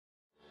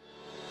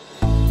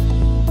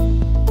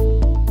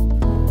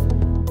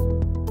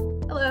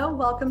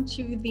welcome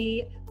to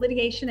the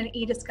Litigation and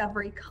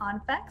E-Discovery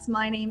Confex.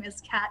 My name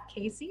is Kat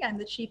Casey. I'm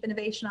the Chief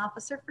Innovation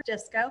Officer for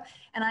DISCO,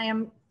 and I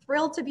am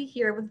thrilled to be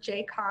here with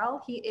Jay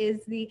Carle. He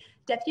is the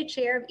Deputy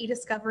Chair of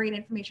E-Discovery and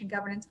Information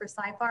Governance for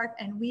Seyfarth,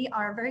 and we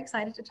are very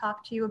excited to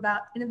talk to you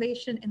about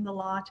innovation in the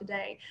law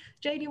today.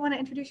 Jay, do you want to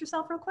introduce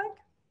yourself real quick?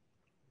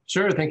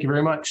 Sure, thank you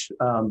very much.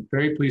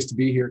 Very pleased to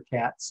be here,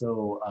 Kat.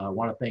 So I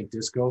want to thank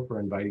DISCO for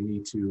inviting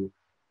me to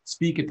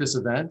speak at this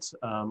event.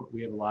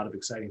 We have a lot of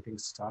exciting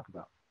things to talk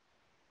about.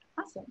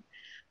 Awesome.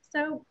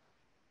 So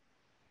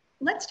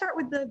let's start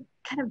with the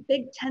kind of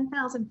big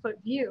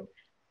 10,000-foot view.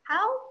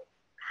 How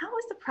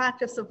has the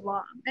practice of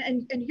law,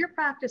 and your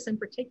practice in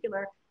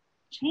particular,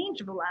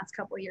 changed over the last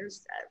couple of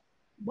years?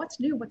 What's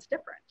new? What's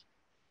different?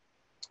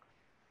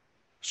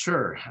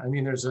 Sure. I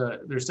mean, there's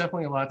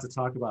definitely a lot to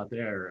talk about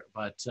there,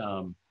 but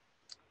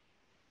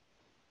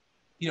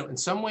in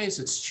some ways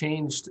it's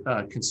changed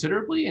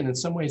considerably, and in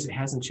some ways it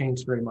hasn't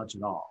changed very much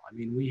at all. I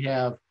mean, we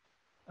have,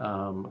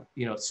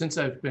 since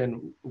I've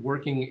been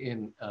working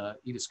in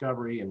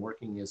e-discovery and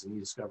working as an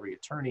e-discovery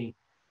attorney,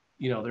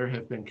 there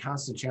have been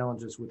constant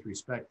challenges with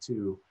respect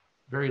to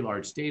very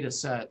large data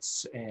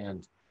sets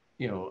and,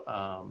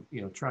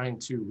 trying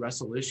to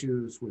wrestle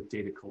issues with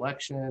data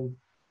collection,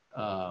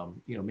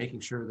 making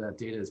sure that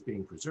data is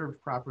being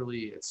preserved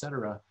properly, et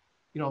cetera.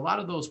 A lot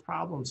of those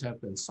problems have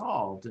been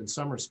solved in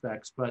some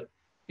respects, but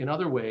in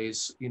other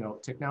ways,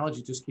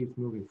 technology just keeps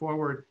moving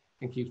forward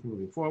and keeps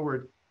moving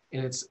forward.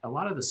 And it's a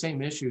lot of the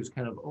same issues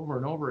kind of over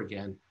and over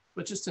again,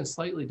 but just in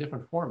slightly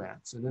different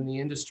formats. And then the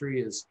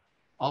industry is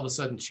all of a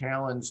sudden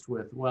challenged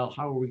with, well,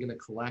 how are we going to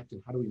collect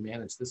and how do we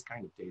manage this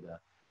kind of data?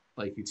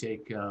 Like you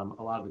take a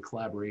lot of the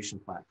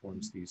collaboration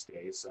platforms these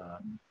days,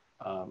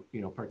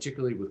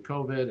 particularly with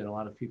COVID and a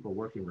lot of people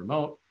working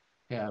remote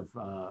have,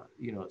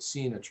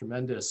 seen a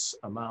tremendous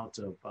amount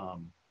of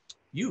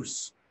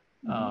use.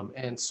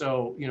 And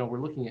so,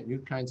 we're looking at new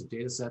kinds of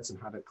data sets and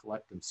how to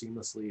collect them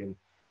seamlessly. And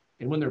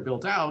when they're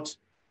built out,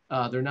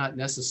 they're not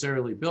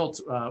necessarily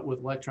built with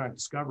electronic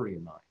discovery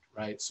in mind,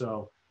 right?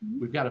 So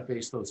we've got to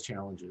face those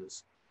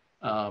challenges.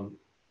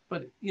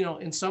 But,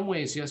 in some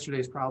ways,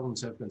 yesterday's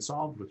problems have been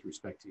solved with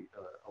respect to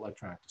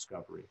electronic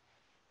discovery.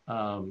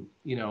 As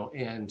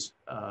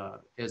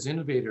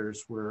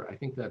innovators, I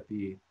think that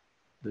the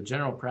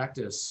general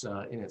practice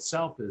in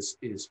itself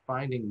is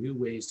finding new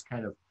ways to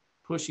kind of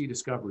push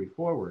e-discovery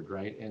forward,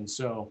 right? And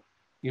so,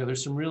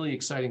 there's some really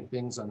exciting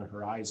things on the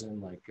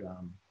horizon, like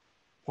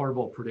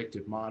portable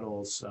predictive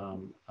models,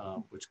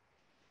 which,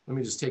 let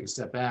me just take a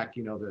step back,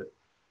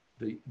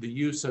 the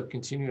use of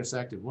continuous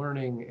active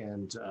learning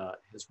and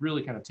has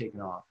really kind of taken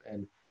off.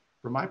 And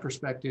from my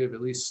perspective,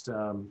 at least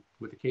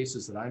with the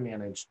cases that I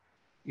manage,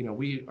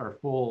 we are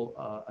full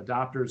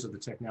adopters of the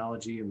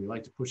technology, and we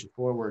like to push it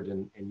forward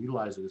and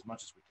utilize it as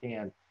much as we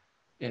can.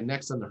 And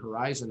next on the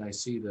horizon, I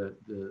see the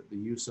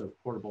use of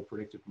portable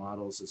predictive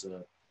models as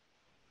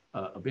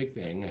a big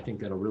thing. I think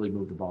that'll really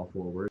move the ball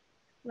forward.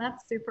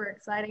 That's super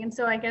exciting. And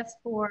so I guess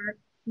for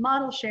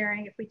model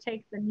sharing, if we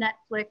take the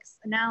Netflix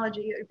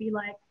analogy, it would be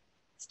like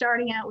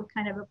starting out with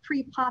kind of a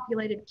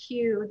pre-populated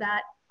queue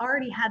that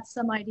already had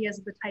some ideas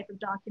of the type of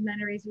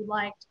documentaries you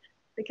liked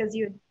because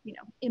you had,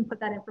 input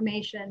that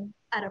information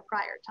at a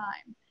prior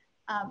time.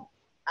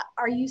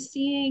 Are you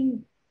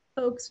seeing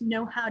folks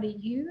know how to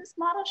use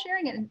model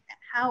sharing, and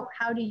how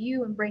do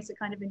you embrace it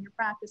kind of in your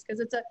practice?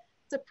 Because it's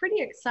a pretty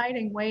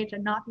exciting way to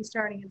not be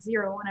starting at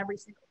zero on every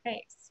single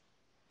case.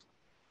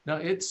 No,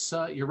 it's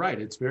you're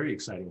right. It's very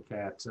exciting,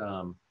 Kat.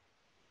 From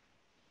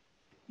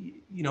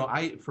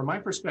my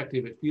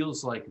perspective, it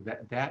feels like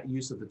that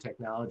use of the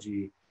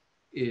technology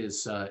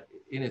is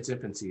in its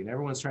infancy, and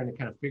everyone's trying to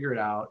kind of figure it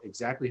out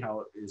exactly how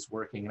it is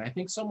working. And I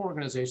think some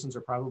organizations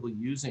are probably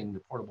using the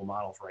portable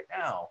models right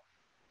now,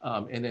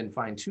 and then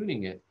fine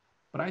tuning it.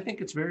 But I think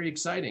it's very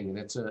exciting, and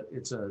it's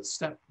a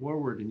step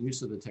forward in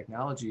use of the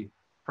technology,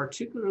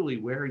 particularly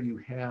where you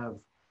have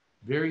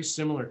very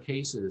similar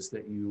cases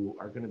that you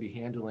are going to be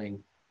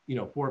handling,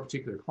 for a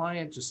particular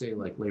client, just say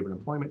like labor and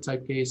employment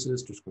type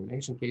cases,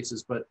 discrimination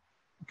cases, but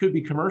it could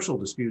be commercial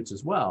disputes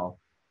as well,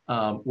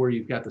 where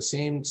you've got the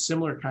same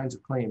similar kinds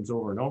of claims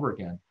over and over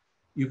again.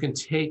 You can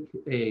take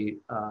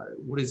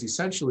what is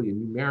essentially a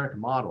numeric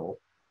model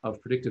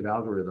of predictive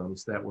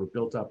algorithms that were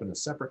built up in a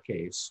separate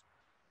case,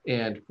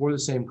 and for the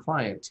same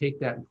client, take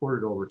that and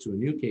port it over to a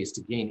new case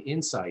to gain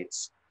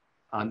insights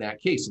on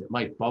that case. And it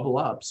might bubble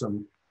up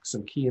some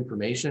key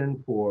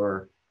information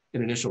for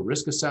an initial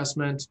risk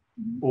assessment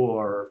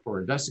or for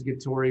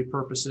investigatory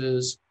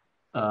purposes.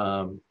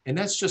 And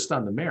that's just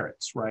on the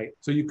merits, right?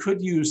 So you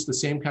could use the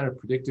same kind of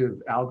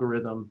predictive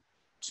algorithm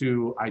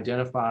to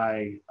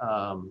identify,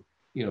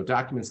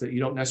 documents that you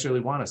don't necessarily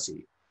want to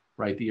see,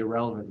 right? The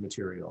irrelevant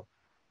material.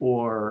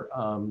 Or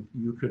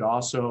you could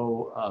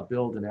also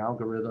build an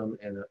algorithm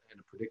and a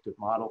predictive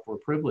model for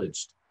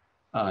privileged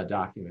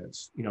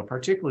documents,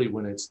 particularly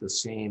when it's the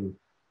same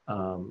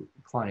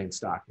client's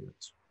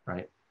documents,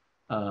 right?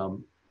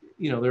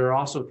 There are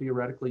also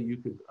theoretically, you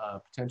could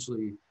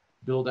potentially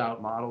build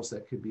out models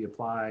that could be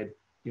applied,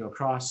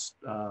 across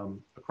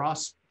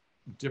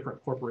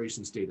different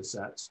corporations' data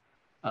sets.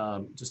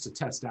 just to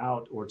test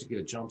out or to get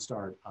a jump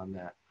start on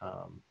that,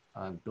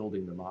 on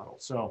building the model.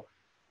 So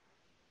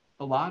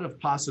a lot of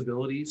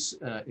possibilities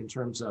in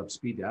terms of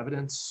speed to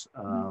evidence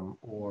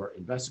or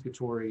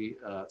investigatory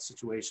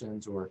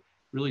situations, or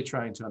really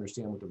trying to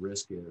understand what the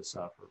risk is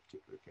for a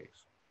particular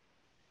case.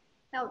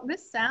 Now,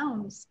 this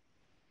sounds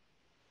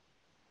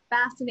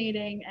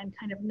fascinating and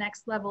kind of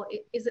next level.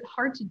 Is it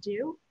hard to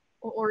do,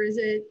 or is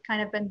it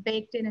kind of been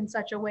baked in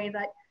such a way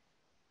that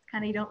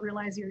kind of you don't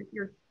realize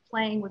you're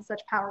playing with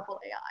such powerful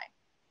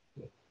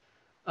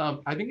AI?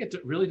 I think it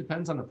really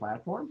depends on the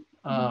platform,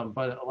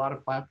 but a lot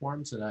of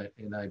platforms, and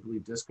I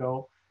believe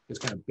Disco has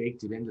kind of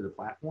baked it into the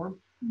platform,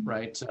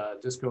 right?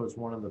 Disco is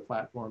one of the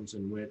platforms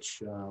in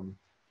which,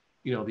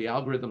 you know, the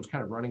algorithm's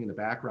kind of running in the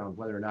background,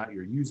 whether or not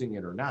you're using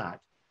it or not.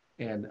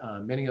 And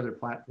many other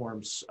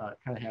platforms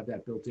kind of have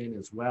that built in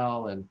as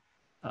well. And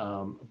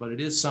but it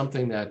is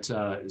something that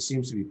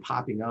seems to be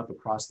popping up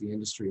across the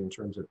industry in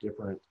terms of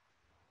different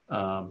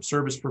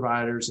service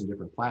providers and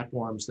different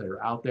platforms that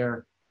are out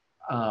there.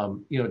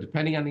 You know,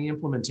 depending on the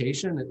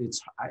implementation,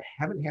 I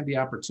haven't had the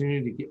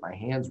opportunity to get my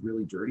hands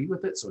really dirty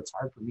with it, so it's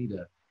hard for me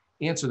to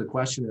answer the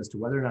question as to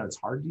whether or not it's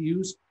hard to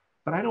use.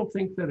 But I don't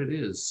think that it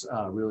is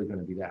really going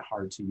to be that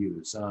hard to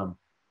use.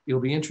 It'll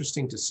be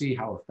interesting to see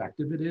how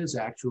effective it is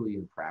actually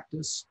in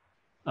practice,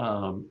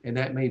 and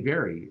that may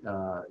vary,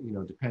 you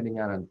know, depending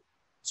on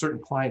certain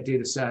client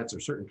data sets or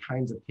certain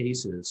kinds of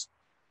cases,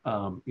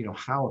 you know,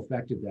 how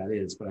effective that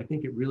is. But I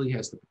think it really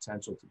has the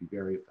potential to be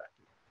very effective.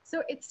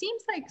 So it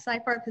seems like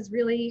Seyfarth has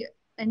really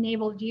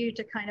enabled you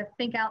to kind of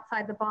think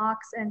outside the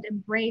box and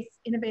embrace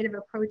innovative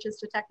approaches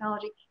to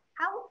technology.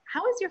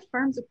 How is your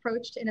firm's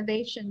approach to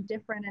innovation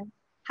different, and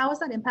how has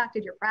that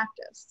impacted your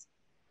practice?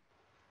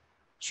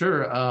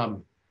 Sure.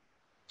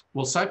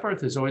 Well,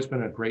 Seyfarth has always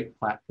been a great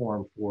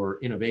platform for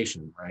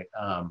innovation, right?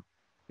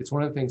 It's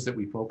one of the things that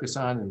we focus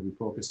on, and we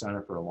focused on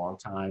it for a long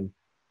time.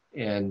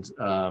 And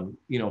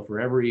you know,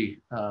 for every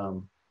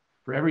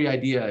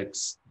idea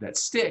that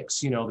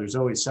sticks, you know, there's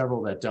always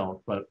several that don't.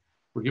 But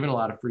we're given a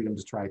lot of freedom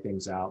to try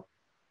things out.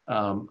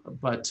 You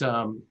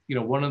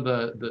know, one of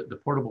the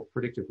portable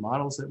predictive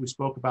models that we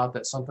spoke about,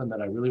 that's something that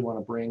I really want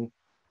to bring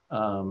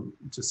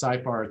to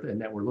Seyfarth,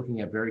 and that we're looking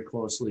at very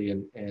closely.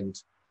 And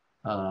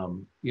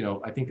you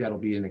know, I think that'll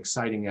be an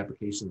exciting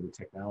application of the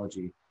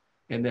technology.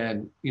 And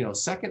then, you know,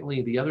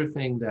 secondly, the other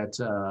thing that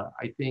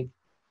I think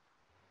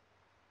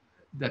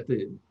that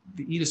the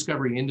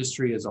e-discovery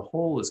industry as a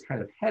whole is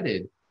kind of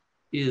headed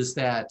is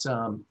that,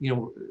 you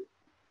know,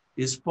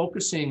 is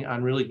focusing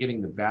on really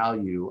getting the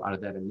value out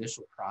of that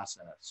initial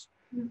process,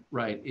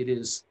 right? It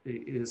is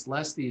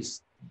less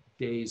these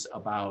days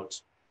about,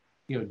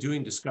 you know,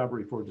 doing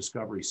discovery for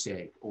discovery's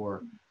sake,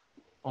 or,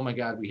 oh my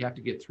God, we have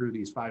to get through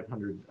these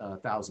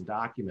 500,000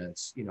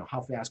 documents. You know,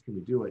 how fast can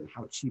we do it, and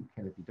how cheap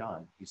can it be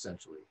done,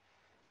 essentially?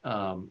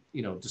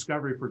 You know,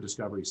 discovery for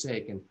discovery's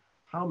sake, and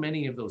how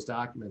many of those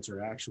documents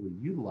are actually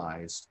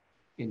utilized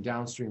in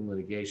downstream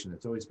litigation.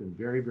 It's always been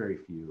very, very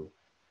few.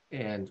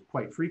 And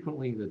quite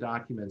frequently, the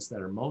documents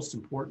that are most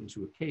important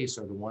to a case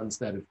are the ones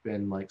that have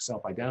been like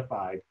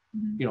self-identified,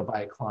 you know,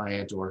 by a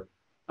client, or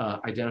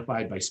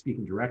identified by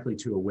speaking directly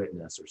to a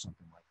witness or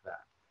something like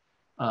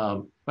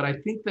that. But I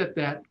think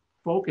that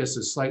focus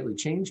is slightly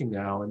changing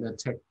now, and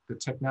that the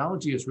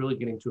technology is really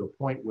getting to a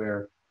point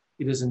where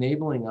it is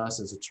enabling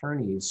us as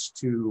attorneys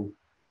to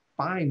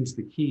find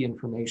the key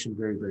information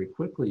very, very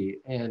quickly.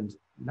 And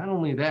not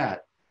only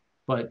that,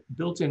 but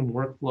built-in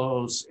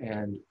workflows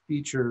and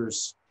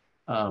features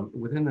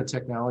within the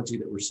technology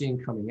that we're seeing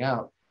coming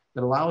out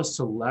that allow us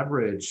to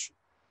leverage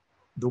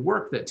the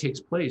work that takes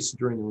place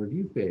during the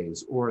review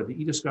phase, or the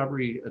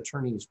e-discovery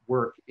attorney's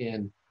work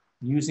in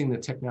using the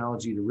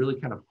technology to really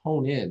kind of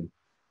hone in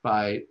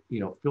by, you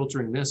know,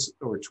 filtering this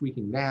or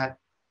tweaking that,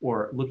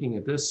 or looking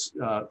at this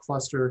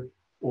cluster,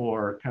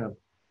 or kind of,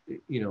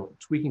 you know,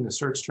 tweaking the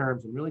search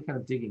terms and really kind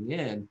of digging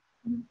in,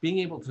 being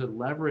able to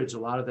leverage a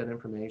lot of that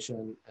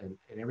information and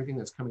everything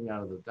that's coming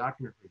out of the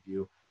document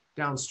review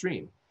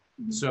downstream.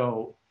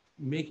 So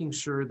making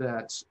sure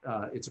that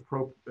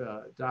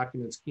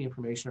documents, key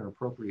information are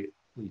appropriately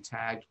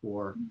tagged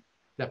for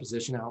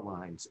deposition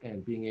outlines,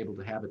 and being able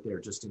to have it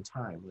there just in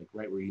time, like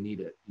right where you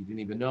need it. You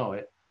didn't even know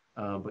it,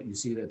 but you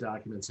see that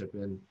documents have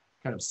been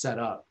kind of set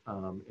up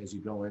as you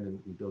go in and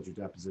you build your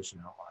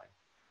deposition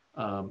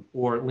outline.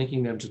 Or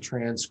linking them to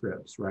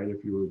transcripts, right?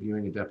 If you're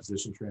reviewing a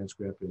deposition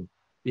transcript, and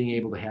being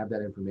able to have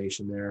that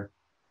information there.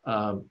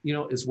 You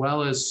know, as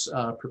well as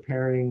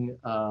preparing,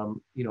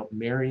 you know,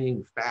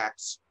 marrying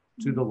facts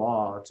to the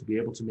law to be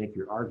able to make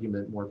your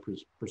argument more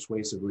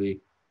persuasively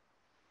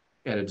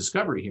at a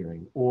discovery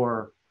hearing,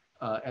 or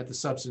at the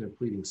substantive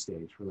pleading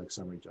stage for like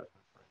summary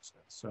judgment, for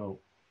instance. So,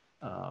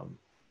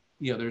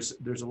 you know,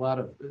 there's a lot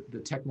of, the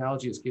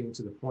technology is getting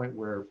to the point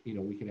where, you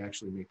know, we can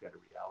actually make that a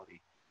reality.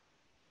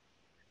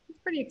 It's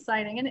pretty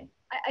exciting. And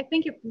I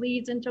think it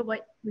leads into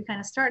what we kind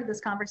of started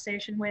this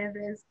conversation with,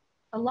 is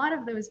a lot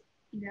of those,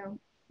 you know,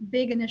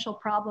 big initial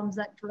problems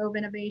that drove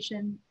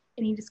innovation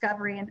in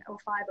e-discovery in 05,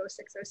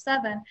 06,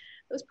 07,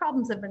 those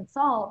problems have been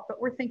solved,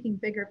 but we're thinking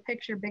bigger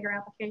picture, bigger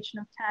application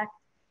of tech.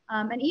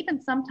 and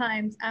even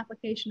sometimes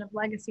application of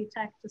legacy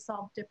tech to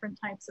solve different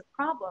types of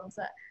problems.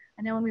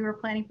 I know when we were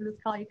planning for this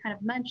call, you kind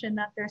of mentioned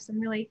that there's some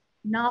really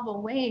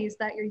novel ways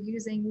that you're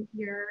using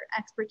your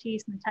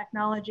expertise and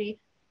technology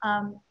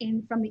from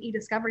the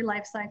e-discovery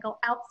lifecycle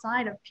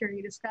outside of pure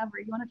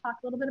e-discovery. You want to talk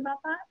a little bit about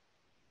that?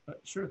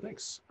 Sure,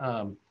 thanks.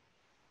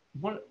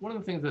 One of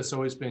the things that's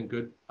always been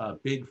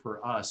big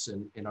for us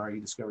in our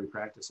e-discovery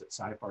practice at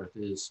Seyfarth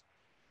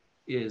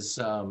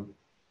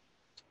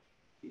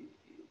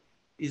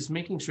is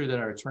making sure that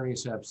our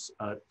attorneys have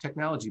a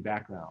technology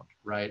background,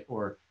 right?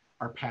 Or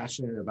are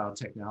passionate about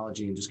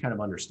technology and just kind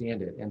of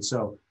understand it. And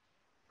so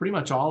pretty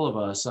much all of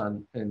us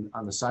on the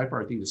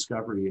Seyfarth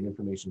e-discovery and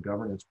information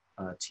governance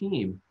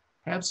team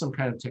have some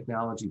kind of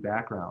technology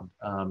background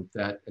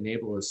that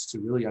enable us to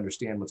really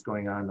understand what's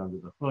going on under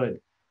the hood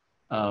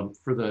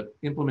for the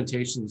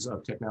implementations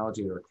of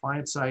technology at our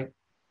client site,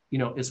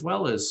 as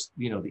well as,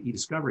 the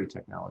e-discovery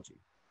technology.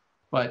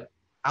 But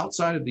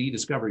outside of the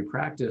e-discovery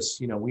practice,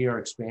 we are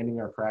expanding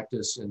our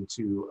practice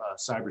into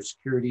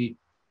cybersecurity,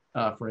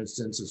 for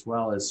instance, as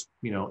well as,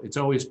 it's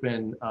always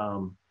been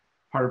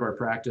part of our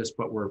practice,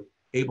 but we're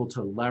able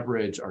to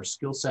leverage our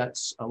skill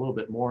sets a little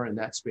bit more in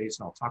that space,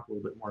 and I'll talk a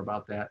little bit more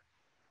about that.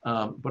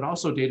 But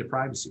also data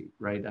privacy,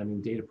 right? I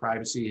mean, data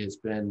privacy has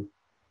been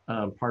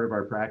part of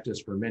our practice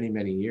for many,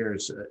 many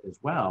years as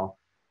well.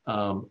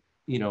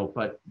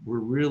 But we're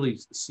really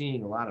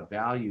seeing a lot of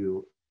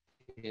value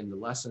in the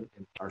lesson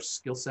in our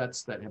skill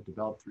sets that have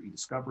developed through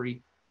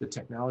e-discovery, the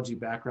technology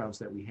backgrounds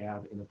that we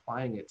have in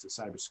applying it to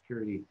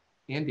cybersecurity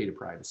and data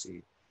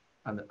privacy.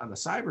 On the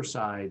cyber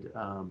side,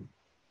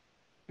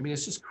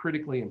 it's just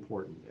critically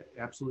important,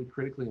 absolutely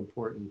critically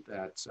important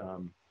that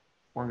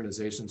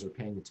organizations are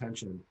paying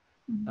attention.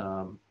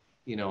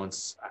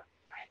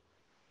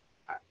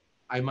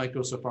 I might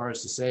go so far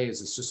as to say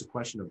it's just a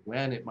question of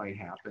when it might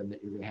happen that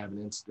you're going to have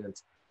an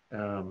incident,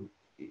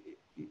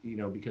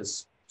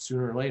 because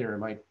sooner or later it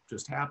might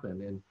just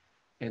happen.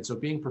 And so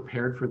being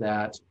prepared for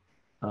that,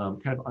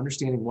 kind of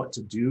understanding what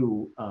to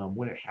do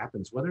when it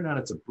happens, whether or not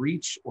it's a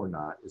breach or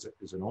not is a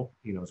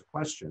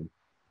question.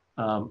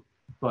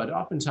 But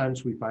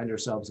oftentimes we find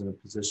ourselves in a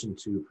position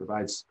to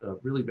provide a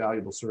really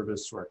valuable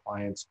service to our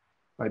clients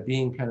by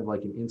being kind of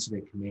like an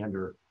incident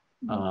commander,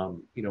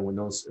 when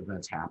those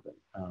events happen.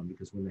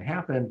 Because when they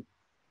happen,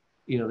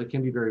 they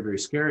can be very, very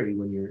scary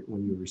when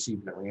you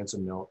receive a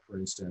ransom note, for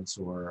instance,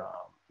 or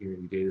your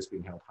data is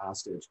being held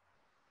hostage.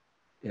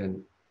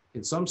 And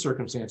in some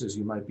circumstances,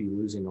 you might be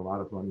losing a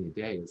lot of money a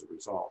day as a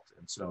result.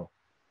 And so,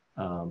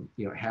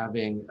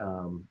 having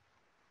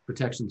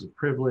protections of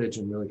privilege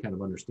and really kind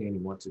of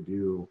understanding what to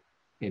do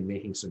in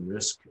making some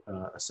risk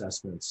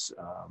assessments,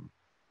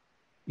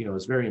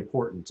 is very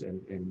important.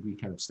 And we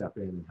kind of step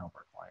in and help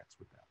our clients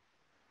with that.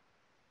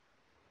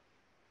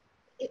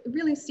 It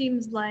really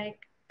seems like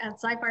at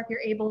Seyfarth,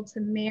 you're able to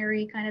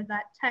marry kind of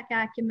that tech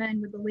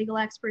acumen with the legal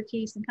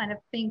expertise and kind of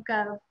think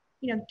of,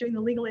 doing the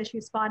legal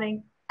issue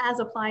spotting as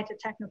applied to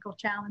technical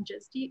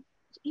challenges. Do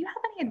you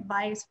have any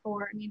advice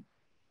for,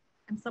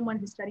 I'm someone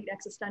who studied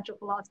existential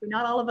philosophy.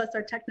 Not all of us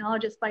are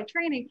technologists by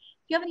training. Do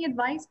you have any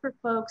advice for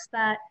folks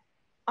that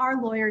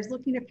are lawyers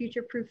looking to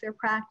future-proof their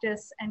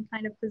practice and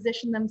kind of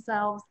position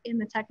themselves in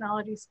the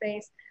technology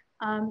space,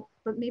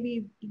 but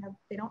maybe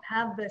they don't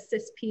have the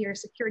CISP or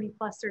Security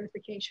Plus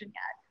certification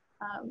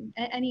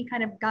yet? Any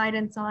kind of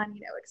guidance on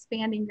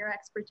expanding your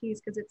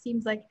expertise, because it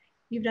seems like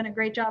you've done a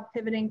great job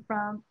pivoting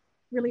from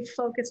really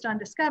focused on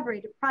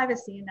discovery to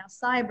privacy and now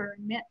cyber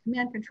and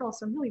command control.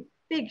 Some really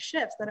big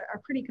shifts that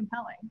are pretty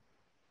compelling.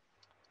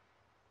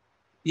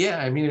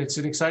 Yeah, it's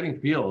an exciting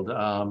field.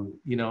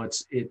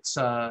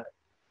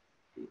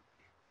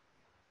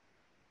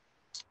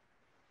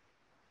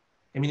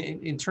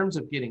 In terms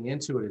of getting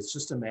into it, it's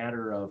just a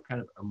matter of kind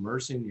of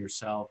immersing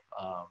yourself,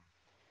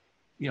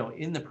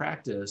 in the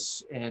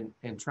practice and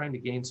trying to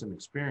gain some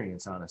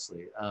experience,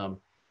 honestly.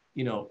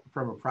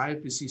 From a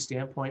privacy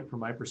standpoint, from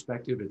my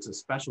perspective, it's a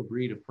special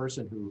breed of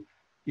person who,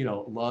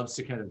 loves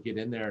to kind of get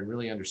in there and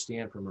really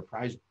understand from a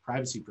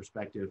privacy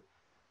perspective,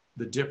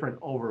 the different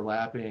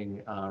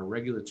overlapping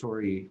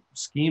regulatory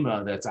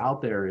schema that's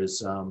out there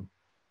is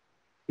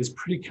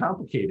pretty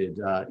complicated,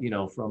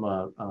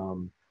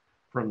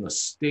 from the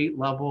state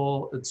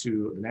level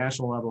to the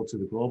national level to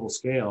the global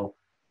scale.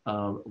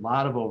 A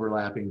lot of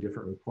overlapping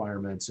different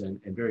requirements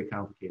and very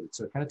complicated.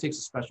 So it kind of takes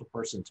a special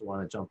person to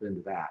want to jump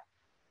into that.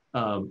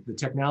 The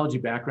technology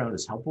background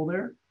is helpful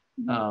there,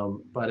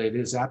 but it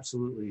is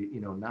absolutely,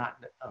 not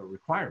a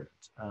requirement.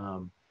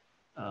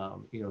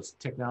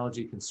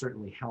 Technology can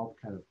certainly help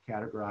kind of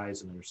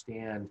categorize and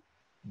understand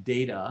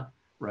data,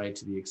 right,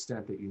 to the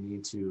extent that you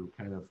need to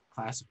kind of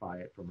classify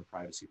it from a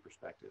privacy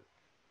perspective.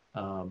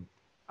 On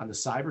the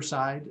cyber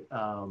side,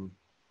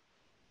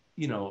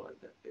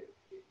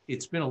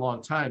 it's been a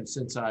long time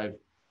since I've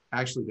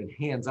actually been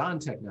hands-on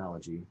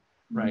technology,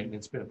 right? And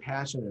it's been a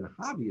passion and a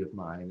hobby of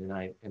mine,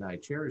 and I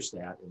cherish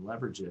that and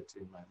leverage it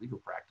in my legal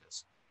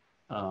practice.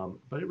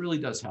 But it really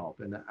does help.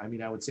 And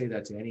I would say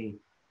that to any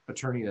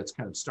attorney that's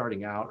kind of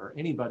starting out or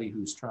anybody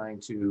who's trying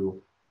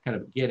to, kind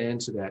of get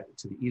into that,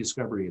 to the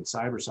e-discovery and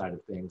cyber side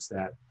of things,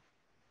 that,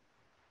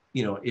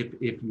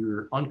 if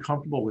you're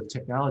uncomfortable with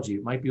technology,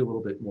 it might be a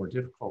little bit more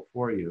difficult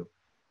for you.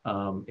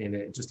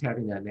 Just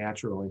having that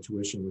natural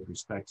intuition with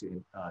respect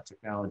to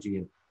technology,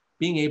 and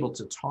being able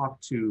to talk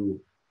to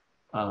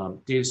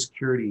data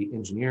security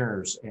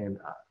engineers and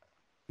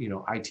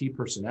IT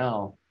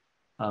personnel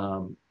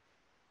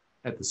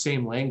at the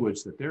same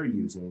language that they're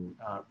using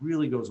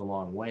really goes a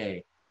long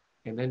way.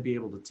 And then be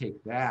able to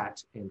take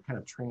that and kind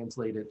of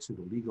translate it to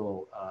the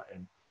legal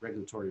and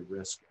regulatory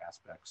risk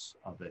aspects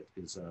of it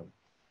is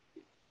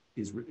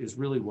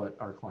really what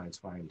our clients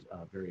find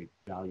very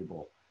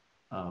valuable,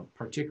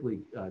 particularly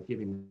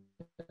giving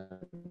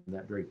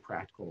that very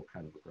practical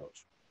kind of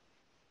approach.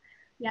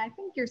 Yeah, I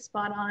think you're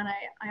spot on.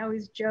 I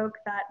always joke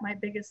that my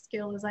biggest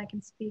skill is I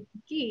can speak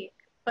geek,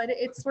 but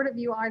it's sort of,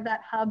 you are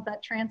that hub,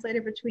 that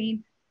translator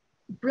between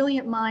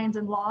brilliant minds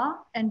in law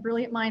and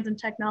brilliant minds in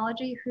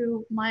technology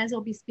who might as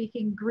well be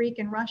speaking Greek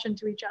and Russian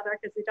to each other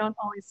because they don't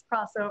always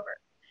cross over.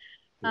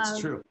 It's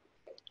true.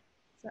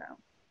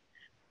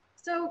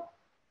 So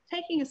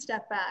taking a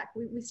step back,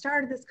 we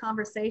started this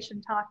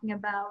conversation talking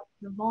about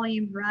the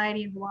volume,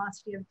 variety, and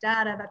velocity of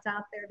data that's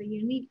out there, the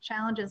unique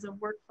challenges of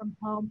work from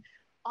home,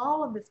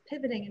 all of this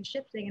pivoting and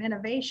shifting and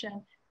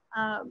innovation.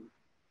 In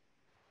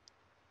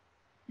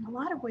a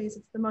lot of ways,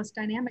 it's the most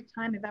dynamic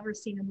time I've ever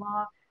seen in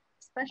law,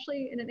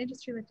 especially in an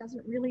industry that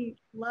doesn't really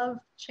love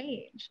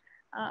change.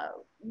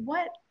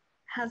 What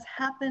has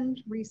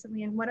happened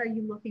recently, and what are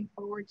you looking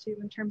forward to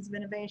in terms of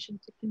innovation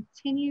to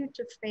continue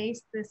to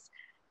face this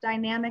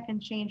dynamic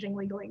and changing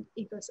legal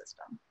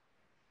ecosystem?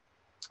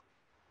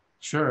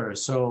 Sure.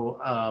 So,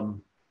 I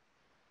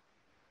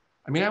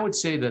would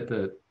say that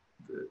the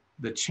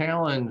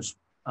challenge,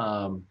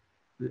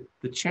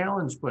 the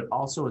challenge, but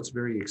also it's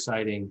very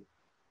exciting,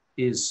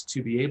 is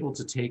to be able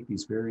to take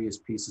these various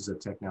pieces of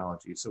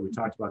technology. So we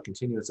talked about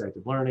continuous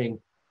active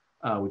learning.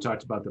 We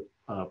talked about the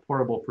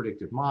portable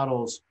predictive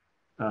models.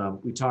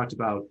 We talked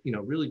about,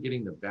 really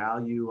getting the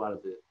value out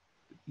of the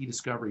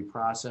e-discovery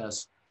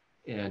process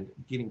and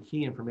getting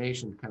key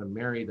information to kind of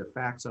marry the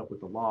facts up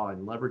with the law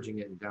and leveraging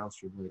it in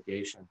downstream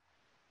litigation.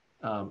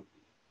 The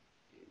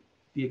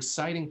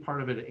exciting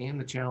part of it and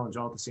the challenge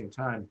all at the same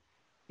time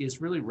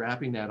is really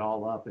wrapping that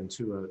all up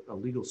into a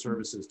legal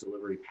services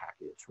delivery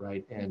package,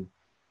 right? And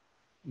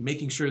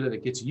making sure that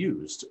it gets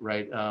used,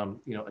 right?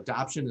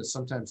 Adoption is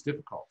sometimes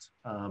difficult.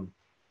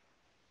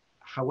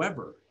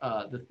 However,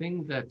 the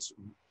thing that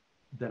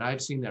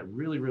I've seen that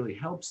really, really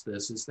helps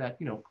this is that,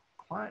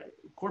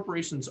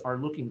 corporations are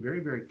looking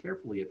very, very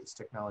carefully at this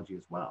technology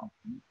as well.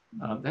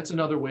 That's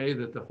another way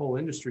that the whole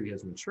industry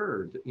has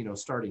matured.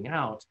 Starting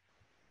out,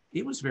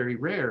 it was very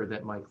rare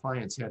that my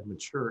clients had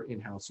mature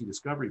in-house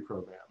e-discovery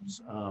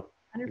programs.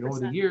 Over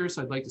the years,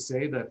 I'd like to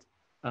say that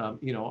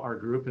our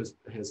group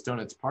has done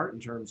its part in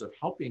terms of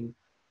helping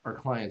our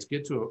clients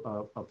get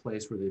to a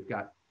place where they've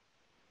got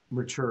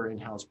mature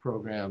in-house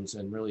programs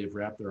and really have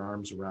wrapped their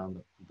arms around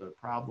the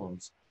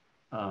problems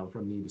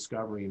from the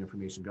discovery and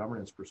information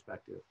governance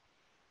perspective.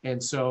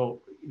 And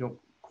so,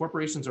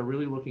 corporations are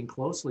really looking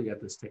closely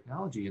at this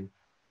technology. And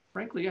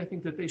frankly, I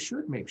think that they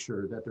should make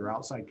sure that their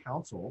outside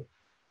counsel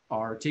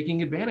are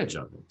taking advantage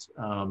of it,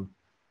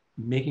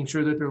 making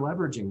sure that they're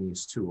leveraging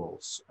these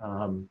tools.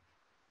 A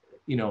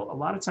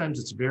lot of times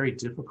it's very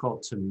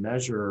difficult to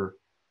measure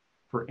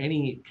for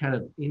any kind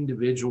of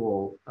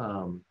individual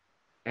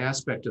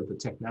aspect of the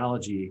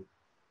technology,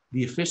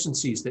 the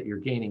efficiencies that you're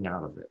gaining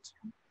out of it.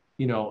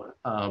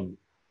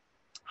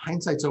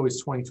 Hindsight's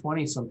always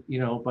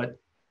 20/20, but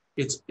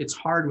it's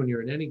hard when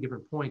you're at any given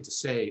point to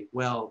say,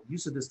 well,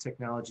 use of this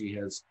technology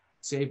has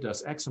saved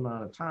us X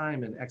amount of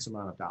time and X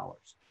amount of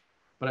dollars.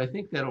 But I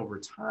think that over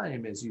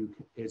time, as you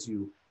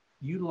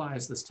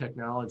utilize this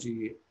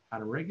technology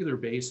on a regular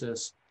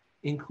basis,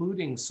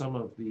 including some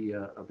of the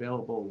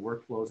available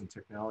workflows and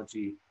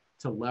technology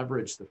to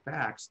leverage the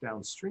facts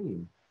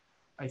downstream,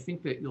 I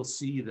think that you'll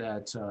see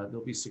that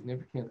there'll be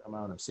significant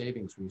amount of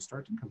savings when you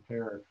start to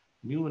compare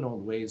new and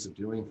old ways of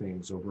doing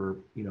things over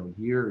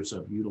years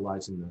of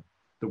utilizing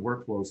the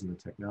workflows and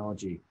the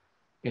technology.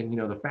 And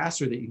the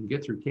faster that you can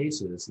get through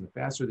cases and the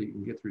faster that you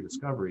can get through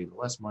discovery, the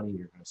less money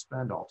you're going to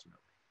spend ultimately.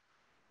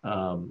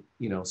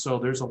 So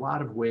there's a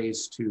lot of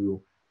ways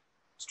to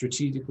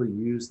strategically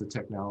use the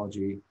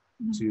technology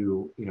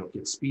to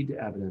get speed to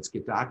evidence,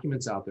 get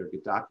documents out there,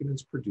 get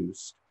documents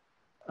produced,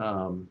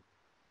 and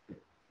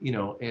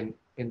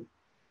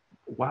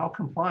while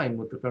complying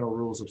with the federal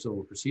rules of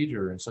civil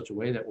procedure in such a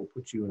way that will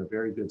put you in a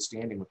very good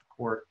standing with the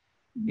court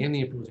and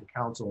the opposing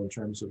counsel in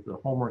terms of the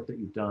homework that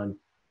you've done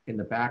and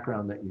the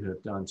background that you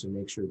have done to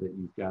make sure that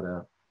you've got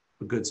a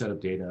good set of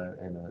data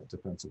and a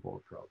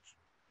defensible approach.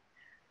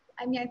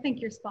 I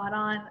think you're spot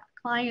on.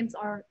 Clients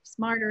are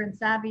smarter and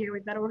savvier.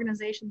 We've got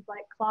organizations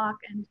like Clock,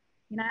 and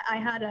I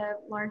had a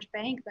large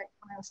bank that,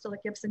 when I was still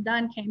at Gibson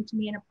Dunn, came to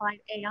me and applied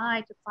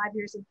AI to 5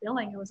 years of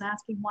billing. It was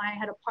asking why I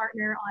had a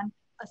partner on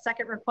a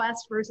second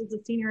request versus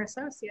a senior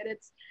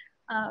associate.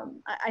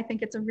 I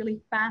think it's a really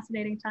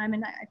fascinating time,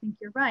 and I think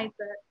you're right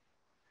that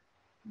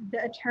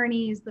the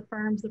attorneys, the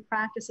firms, the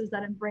practices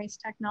that embrace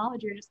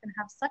technology are just going to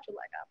have such a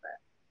leg up.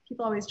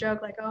 People always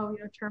joke like, oh,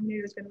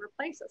 Terminator is going to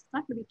replace us. It's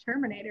not going to be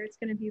Terminator. It's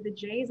going to be the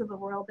Jays of the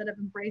world that have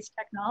embraced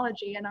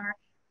technology and are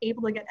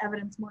able to get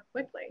evidence more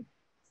quickly.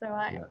 So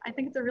I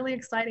think it's a really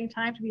exciting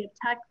time to be a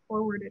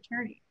tech-forward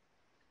attorney.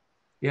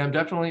 Yeah, I'm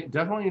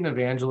definitely an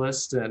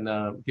evangelist,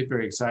 and get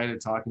very excited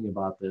talking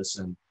about this.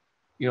 And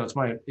it's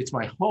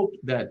my hope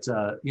that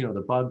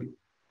the bug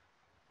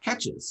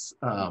catches,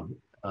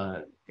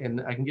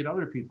 and I can get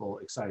other people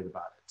excited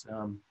about it,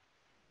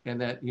 and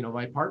that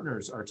my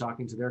partners are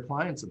talking to their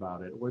clients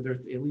about it, or they're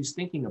at least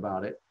thinking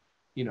about it,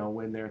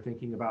 when they're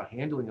thinking about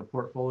handling a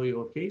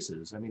portfolio of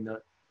cases. I mean,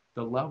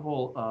 the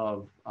level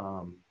of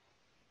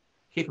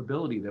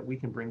capability that we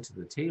can bring to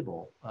the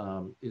table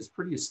is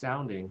pretty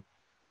astounding.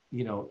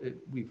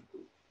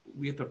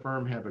 We at the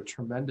firm have a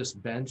tremendous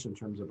bench in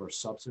terms of our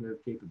substantive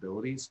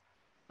capabilities,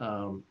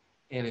 and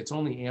it's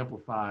only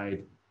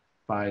amplified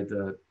by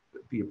the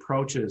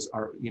approaches,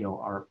 our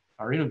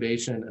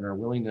innovation and our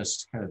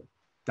willingness to kind of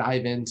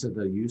dive into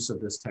the use of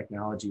this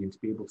technology and to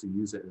be able to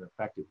use it in an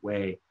effective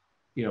way,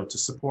 to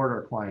support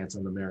our clients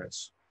on the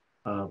merits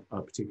of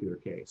a particular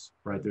case.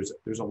 Right?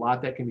 There's a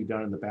lot that can be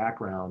done in the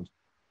background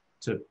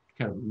to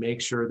kind of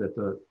make sure that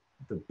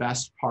the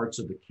best parts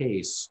of the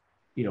case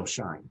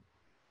shine.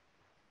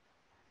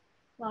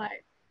 Well, I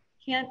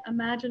can't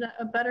imagine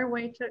a better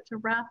way to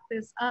wrap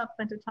this up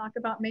than to talk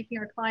about making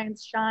our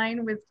clients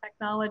shine with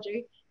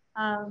technology.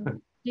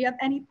 Do you have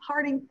any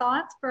parting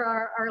thoughts for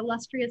our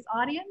illustrious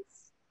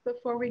audience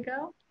before we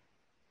go?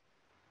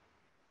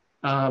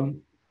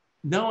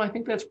 No, I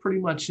think that's pretty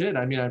much it.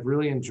 I mean, I've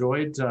really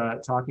enjoyed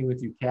talking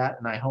with you, Kat,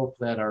 and I hope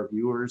that our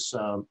viewers,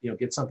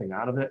 get something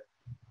out of it.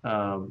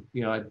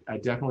 I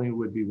definitely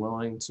would be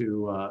willing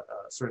to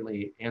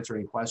certainly answer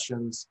any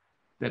questions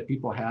that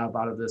people have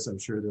out of this. I'm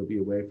sure there'll be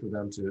a way for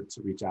them to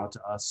reach out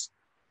to us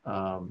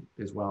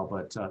as well.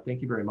 But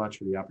thank you very much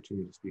for the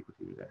opportunity to speak with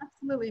you today.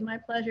 Absolutely, my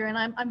pleasure. And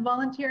I'm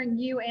volunteering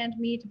you and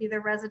me to be the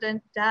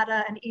resident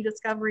data and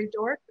e-discovery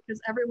dork, because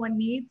everyone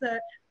needs a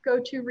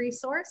go-to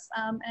resource.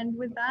 And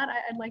with that,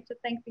 I'd like to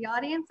thank the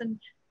audience and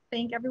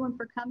thank everyone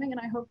for coming.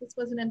 And I hope this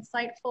was an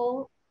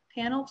insightful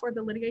panel for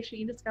the Litigation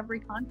e-discovery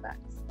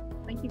Conference.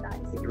 Thank you, guys.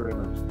 Thank you very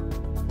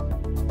much.